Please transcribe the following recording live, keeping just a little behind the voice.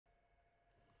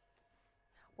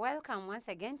Welcome once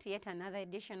again to yet another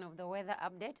edition of the Weather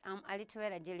Update. I'm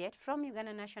Alituela Juliet from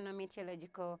Uganda National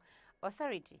Meteorological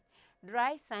Authority.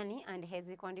 Dry, sunny and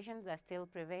hazy conditions are still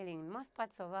prevailing in most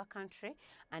parts of our country,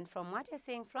 and from what we're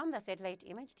seeing from the satellite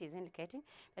image, it is indicating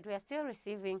that we are still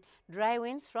receiving dry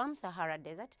winds from Sahara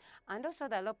Desert, and also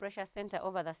the low pressure center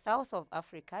over the south of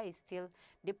Africa is still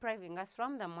depriving us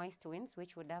from the moist winds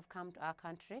which would have come to our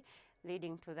country,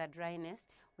 leading to the dryness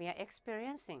we are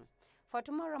experiencing. For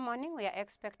tomorrow morning, we are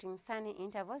expecting sunny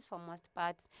intervals for most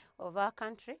parts of our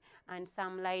country and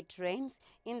some light rains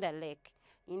in the lake.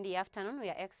 In the afternoon, we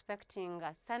are expecting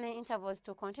sunny intervals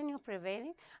to continue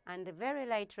prevailing and very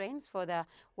light rains for the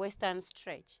western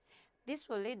stretch. This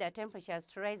will lead the temperatures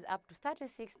to rise up to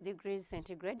 36 degrees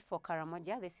centigrade for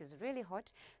Karamoja. This is really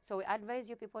hot, so we advise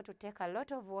you people to take a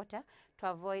lot of water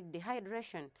to avoid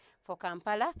dehydration. For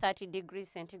Kampala, 30 degrees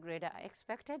centigrade are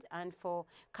expected, and for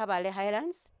Kabale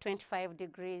Highlands, 25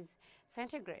 degrees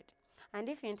centigrade. And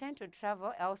if you intend to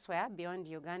travel elsewhere beyond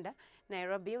Uganda,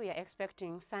 Nairobi, we are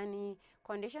expecting sunny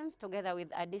conditions together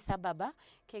with Addis Ababa.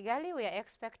 Kigali, we are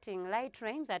expecting light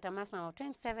rains at a maximum of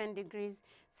 27 degrees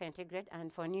centigrade.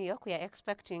 And for New York, we are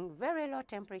expecting very low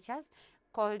temperatures,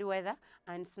 cold weather,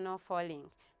 and snow falling.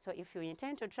 So if you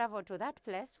intend to travel to that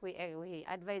place, we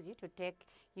advise you to take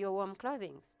your warm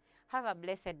clothing. Have a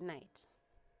blessed night.